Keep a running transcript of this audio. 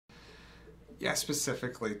Yeah,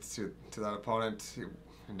 specifically to that opponent,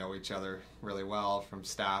 we know each other really well, from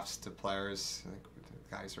staffs to players. I think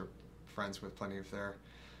the guys are friends with plenty of their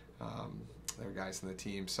guys in the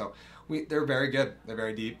team. So they're very good. They're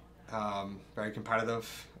very deep, very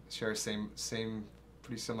competitive. Share same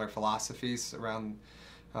pretty similar philosophies around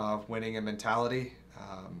winning and mentality.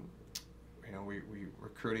 We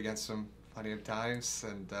recruit against them plenty of times,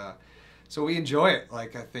 and so we enjoy it.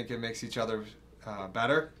 Like, I think it makes each other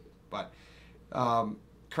better. But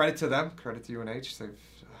credit to them, credit to UNH. They've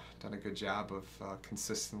done a good job of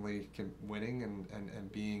consistently winning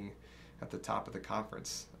and being at the top of the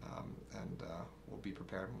conference. And we'll be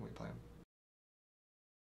prepared when we play them.